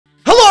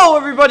Hello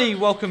everybody,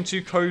 welcome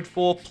to Code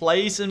 4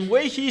 Plays, and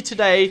we're here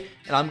today,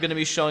 and I'm going to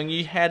be showing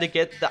you how to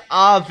get the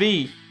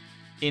RV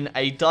in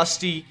a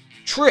dusty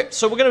trip.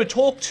 So we're going to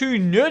talk to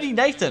Nerdy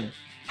Nathan.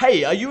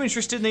 Hey, are you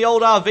interested in the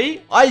old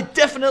RV? I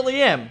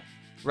definitely am.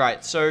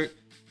 Right, so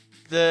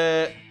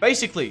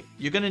basically,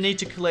 you're going to need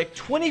to collect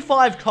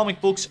 25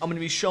 comic books. I'm going to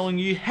be showing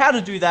you how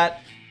to do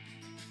that.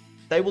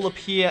 They will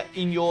appear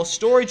in your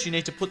storage. You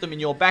need to put them in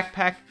your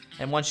backpack,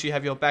 and once you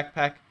have your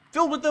backpack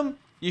filled with them,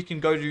 you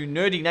can go to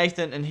Nerdy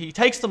Nathan and he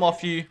takes them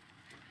off you.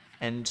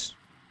 And,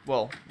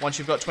 well, once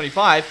you've got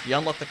 25, you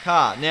unlock the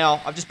car.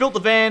 Now, I've just built the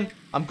van.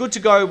 I'm good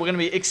to go. We're going to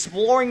be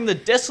exploring the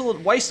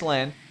desolate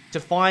wasteland to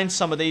find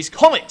some of these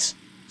comics.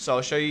 So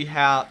I'll show you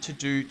how to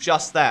do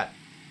just that.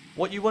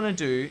 What you want to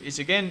do is,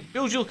 again,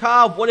 build your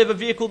car, whatever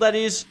vehicle that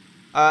is.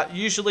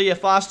 Usually a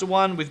faster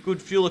one with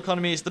good fuel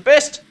economy is the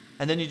best.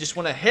 And then you just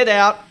want to head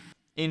out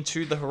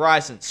into the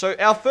horizon. So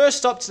our first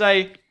stop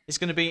today is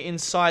going to be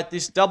inside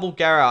this double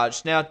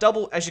garage. Now,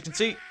 as you can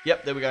see,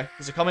 yep, there we go.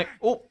 There's a comic.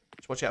 Oh,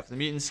 just watch out for the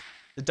mutants.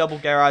 The double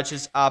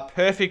garages are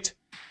perfect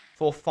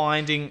for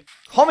finding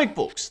comic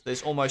books.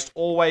 There's almost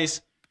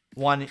always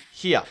one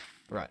here.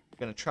 Right, I'm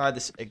going to try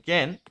this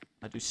again.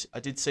 I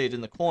did see it in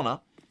the corner.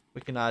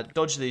 We can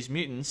dodge these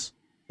mutants.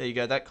 There you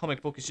go. That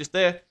comic book is just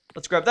there.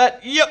 Let's grab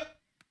that. Yep.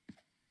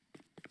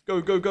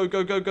 Go, go, go,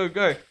 go, go, go,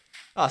 go.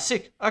 Ah,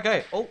 sick.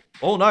 Okay.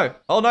 Oh no.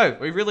 Oh no.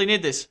 We really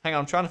need this. Hang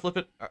on. I'm trying to flip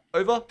it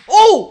over.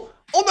 Oh!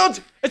 Oh no!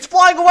 It's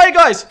flying away,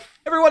 guys!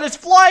 Everyone, it's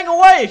flying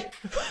away!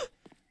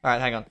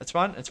 Alright, hang on. It's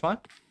fine. It's fine.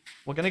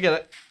 We're gonna get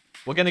it.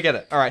 We're gonna get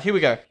it. Alright, here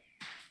we go.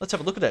 Let's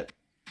have a look at it.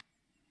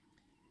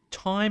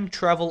 Time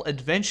travel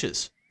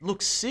adventures.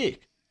 Looks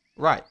sick.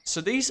 Right.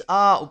 So this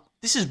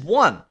is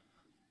one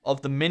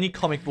of the many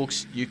comic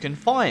books you can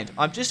find.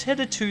 I've just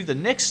headed to the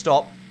next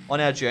stop on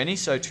our journey,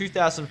 so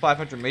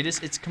 2,500 meters.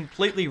 It's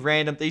completely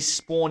random. These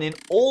spawn in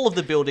all of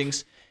the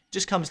buildings.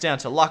 Just comes down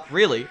to luck,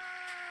 really.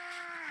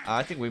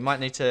 I think we might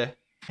need to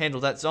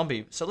handle that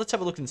zombie. So let's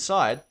have a look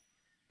inside.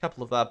 A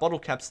couple of bottle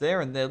caps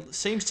there, and there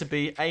seems to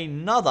be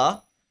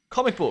another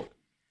comic book.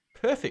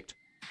 Perfect.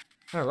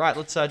 All right,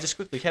 let's just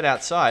quickly head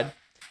outside.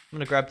 I'm going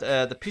to grab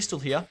the pistol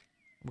here.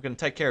 We're going to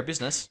take care of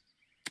business.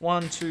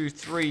 1, 2,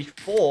 3,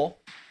 4.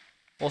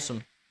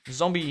 Awesome.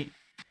 Zombie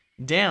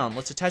down.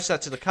 Let's attach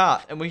that to the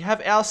cart. And we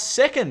have our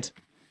second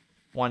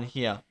one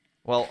here.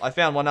 Well, I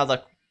found one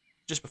other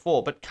just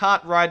before, but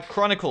Cart Ride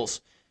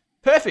Chronicles.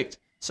 Perfect.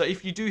 So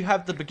if you do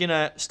have the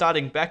beginner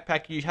starting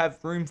backpack, you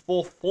have room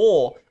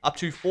for up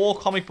to 4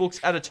 comic books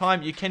at a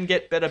time. You can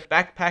get better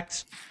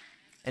backpacks.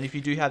 And if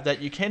you do have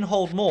that, you can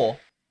hold more.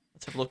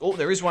 Let's have a look. Oh,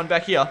 there is one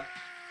back here.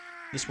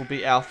 This will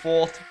be our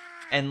 4th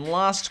and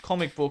last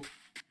comic book.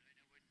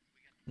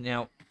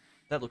 Now,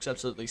 that looks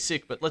absolutely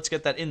sick, but let's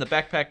get that in the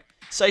backpack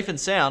safe and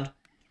sound.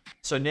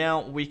 So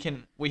now we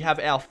have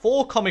our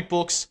 4 comic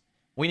books.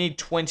 We need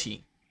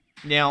 20.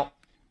 Now,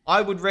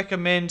 I would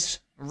recommend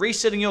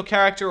resetting your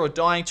character or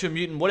dying to a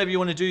mutant, whatever you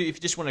want to do. If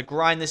you just want to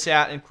grind this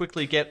out and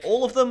quickly get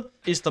all of them,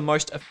 is the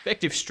most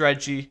effective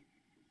strategy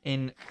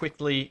in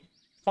quickly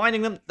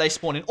finding them. They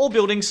spawn in all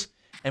buildings,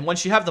 and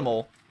once you have them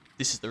all,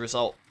 this is the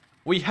result.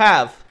 We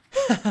have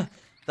the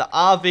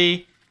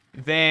RV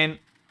van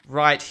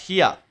right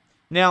here.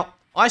 Now,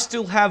 I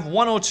still have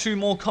 1 or 2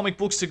 more comic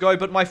books to go,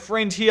 but my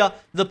friend here,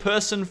 the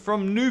person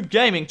from Noob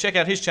Gaming, check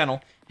out his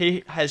channel.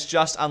 He has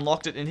just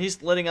unlocked it, and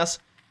he's letting us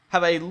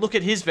have a look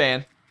at his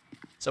van.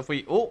 So if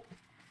we... Oh.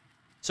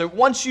 So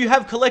once you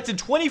have collected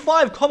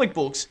 25 comic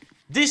books,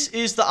 this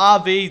is the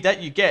RV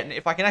that you get. And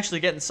if I can actually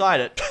get inside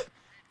it...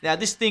 Now,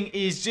 this thing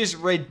is just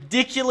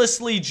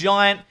ridiculously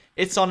giant.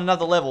 It's on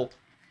another level.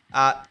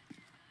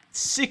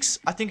 6...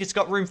 I think it's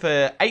got room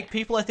for 8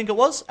 people, I think it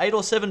was. 8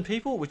 or 7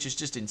 people, which is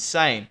just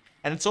insane.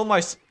 And it's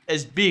almost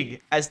as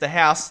big as the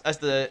house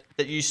that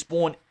you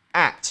spawn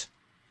at.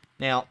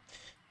 Now,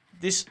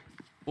 this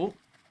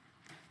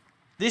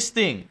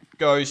thing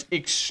goes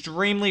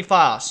extremely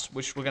fast,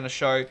 which we're going to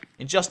show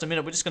in just a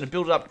minute. We're just going to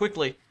build it up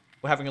quickly.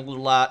 We're having a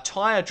little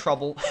tire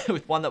trouble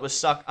with one that was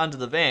stuck under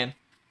the van.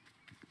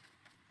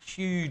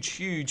 Huge,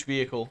 huge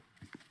vehicle.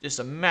 Just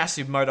a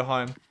massive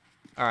motorhome.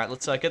 All right,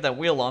 let's get that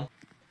wheel on.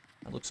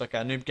 It looks like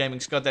our Noob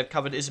Gaming's got that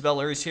covered.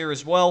 Isabella is here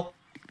as well.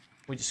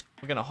 We're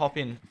going to hop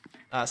in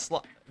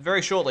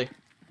very shortly.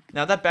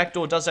 Now, that back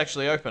door does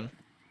actually open.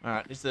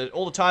 Alright, is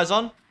all the tires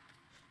on?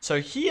 So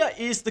here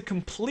is the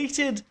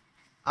completed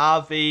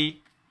RV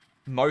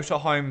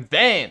motorhome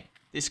van.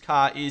 This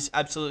car is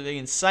absolutely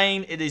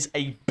insane. It is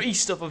a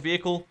beast of a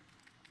vehicle.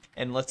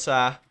 And let's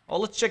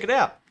check it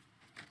out.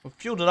 We've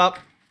fueled it up.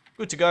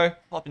 Good to go.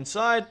 Hop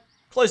inside.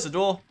 Close the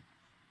door.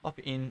 Hop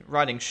in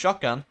riding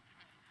shotgun.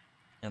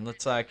 And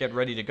let's get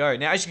ready to go.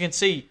 Now, as you can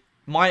see,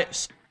 my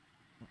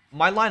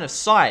line of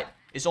sight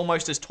is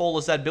almost as tall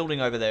as that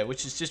building over there,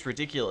 which is just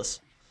ridiculous.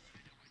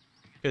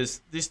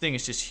 Because this thing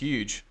is just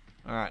huge.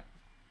 Alright.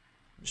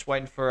 I'm just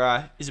waiting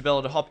for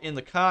Isabella to hop in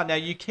the car. Now,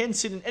 you can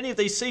sit in any of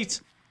these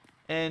seats.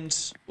 And,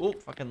 oh,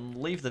 if I can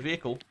leave the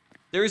vehicle.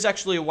 There is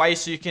actually a way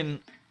so you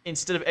can,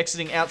 instead of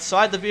exiting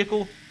outside the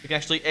vehicle, you can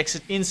actually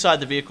exit inside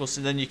the vehicle.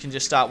 So then you can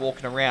just start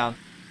walking around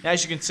Now,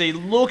 as you can see,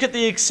 look at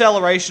the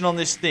acceleration on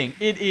this thing.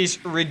 It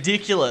is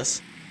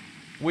ridiculous.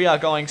 We are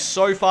going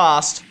so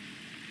fast,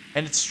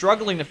 and it's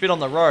struggling to fit on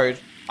the road.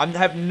 I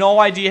have no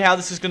idea how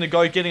this is going to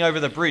go getting over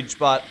the bridge,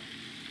 but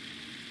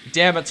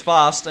damn, it's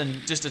fast, and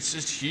it's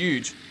just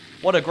huge.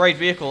 What a great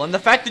vehicle. And the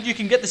fact that you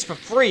can get this for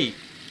free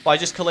by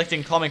just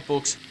collecting comic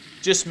books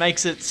just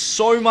makes it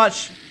so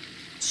much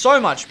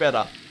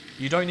better.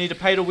 You don't need to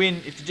pay to win.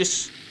 If you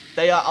just,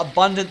 they are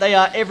abundant. They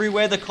are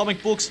everywhere, the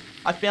comic books.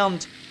 I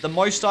found, the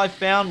most I've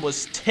found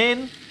was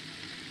 10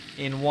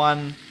 in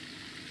one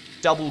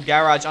double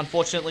garage.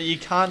 Unfortunately, you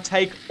can't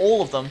take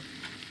all of them.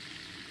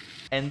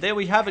 And there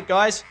we have it,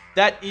 guys.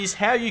 That is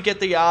how you get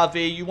the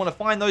RV. You want to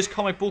find those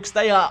comic books.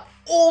 They are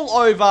all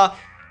over,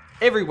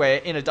 everywhere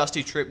in a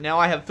Dusty Trip. Now,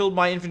 I have filled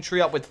my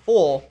inventory up with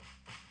 4.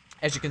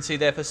 As you can see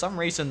there, for some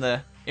reason,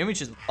 the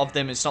images of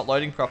them is not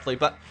loading properly.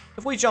 But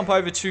if we jump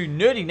over to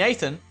Nerdy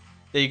Nathan,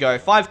 there you go.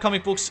 4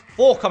 comic books,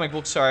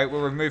 sorry,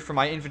 were removed from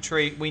my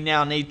inventory. We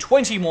now need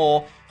 20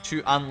 more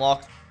to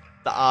unlock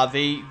the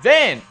RV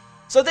van.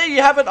 So there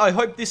you have it. I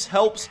hope this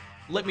helps.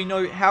 Let me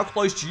know how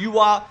close you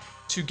are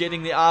to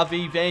getting the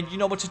RV van. You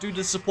know what to do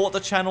to support the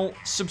channel.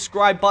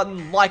 Subscribe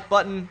button, like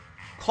button,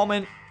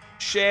 comment,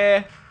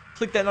 share,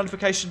 click that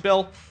notification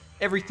bell.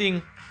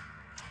 Everything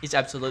is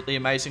absolutely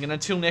amazing. And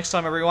until next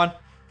time, everyone,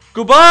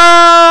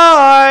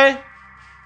 goodbye!